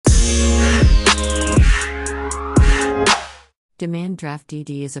Demand draft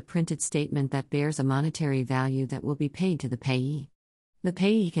DD is a printed statement that bears a monetary value that will be paid to the payee. The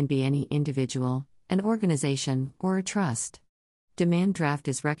payee can be any individual, an organization, or a trust. Demand draft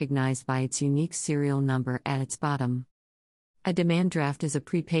is recognized by its unique serial number at its bottom. A demand draft is a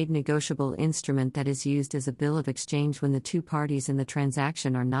prepaid negotiable instrument that is used as a bill of exchange when the two parties in the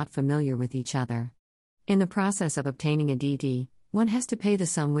transaction are not familiar with each other. In the process of obtaining a DD, one has to pay the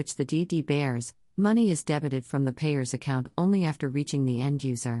sum which the DD bears. Money is debited from the payer's account only after reaching the end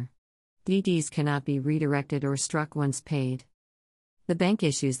user. DDs cannot be redirected or struck once paid. The bank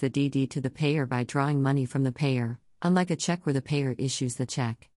issues the DD to the payer by drawing money from the payer, unlike a check where the payer issues the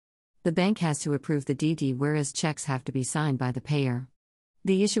check. The bank has to approve the DD, whereas checks have to be signed by the payer.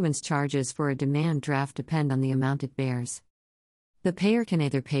 The issuance charges for a demand draft depend on the amount it bears. The payer can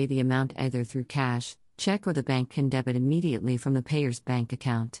either pay the amount either through cash, check, or the bank can debit immediately from the payer's bank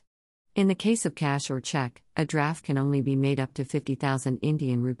account. In the case of cash or check, a draft can only be made up to 50,000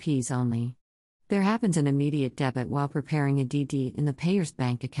 Indian rupees only. There happens an immediate debit while preparing a DD in the payer's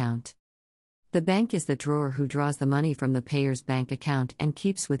bank account. The bank is the drawer who draws the money from the payer's bank account and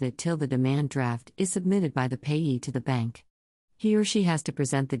keeps with it till the demand draft is submitted by the payee to the bank. He or she has to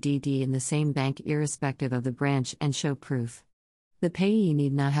present the DD in the same bank irrespective of the branch and show proof. The payee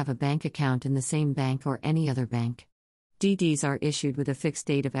need not have a bank account in the same bank or any other bank. DDs are issued with a fixed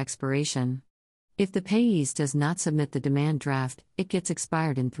date of expiration. If the payee does not submit the demand draft, it gets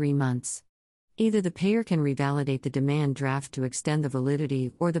expired in 3 months. Either the payer can revalidate the demand draft to extend the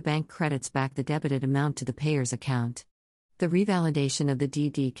validity, or the bank credits back the debited amount to the payer's account. The revalidation of the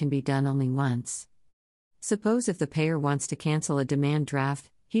DD can be done only once. Suppose if the payer wants to cancel a demand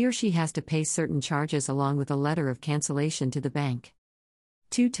draft, he or she has to pay certain charges along with a letter of cancellation to the bank.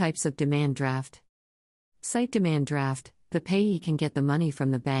 2 types of demand draft. Sight demand draft, the payee can get the money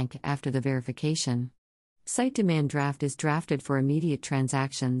from the bank after the verification. Sight demand draft is drafted for immediate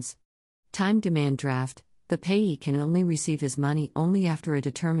transactions. Time demand draft, the payee can only receive his money only after a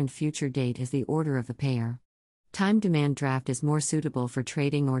determined future date as the order of the payer. Time demand draft is more suitable for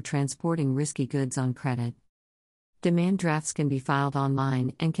trading or transporting risky goods on credit. Demand drafts can be filed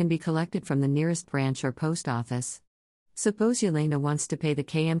online and can be collected from the nearest branch or post office. Suppose Yelena wants to pay the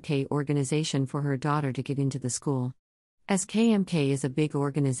KMK organization for her daughter to get into the school. As KMK is a big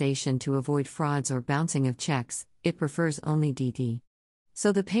organization, to avoid frauds or bouncing of checks, it prefers only DD.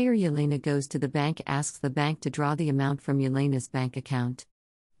 So the payer Yelena goes to the bank, asks the bank to draw the amount from Yelena's bank account.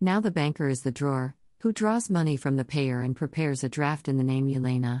 Now the banker is the drawer, who draws money from the payer and prepares a draft in the name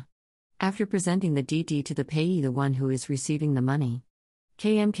Yelena. After presenting the DD to the payee, the one who is receiving the money,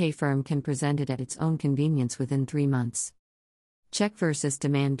 KMK firm can present it at its own convenience within 3 months. Check versus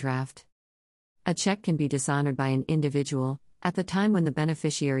demand draft. A check can be dishonored by an individual. At the time when the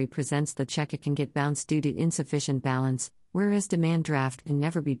beneficiary presents the check, it can get bounced due to insufficient balance, whereas demand draft can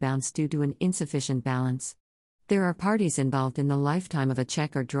never be bounced due to an insufficient balance. There are parties involved in the lifetime of a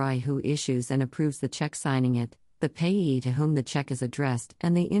check or draw who issues and approves the check, signing it, the payee to whom the check is addressed,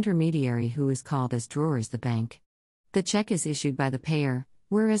 and the intermediary who is called as drawer is the bank. The check is issued by the payer,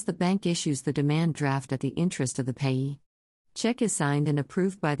 whereas the bank issues the demand draft at the interest of the payee. Check is signed and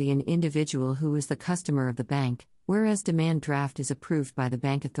approved by the individual who is the customer of the bank, whereas demand draft is approved by the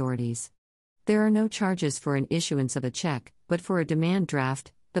bank authorities. There are no charges for an issuance of a check, but for a demand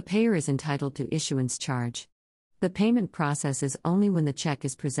draft, the payer is entitled to issuance charge. The payment process is only when the check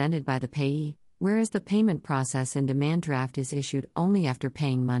is presented by the payee, whereas the payment process in demand draft is issued only after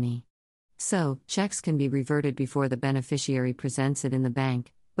paying money. So, checks can be reverted before the beneficiary presents it in the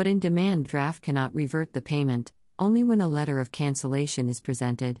bank, but in demand draft cannot revert the payment. Only when a letter of cancellation is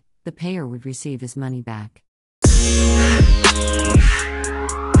presented, the payer would receive his money back.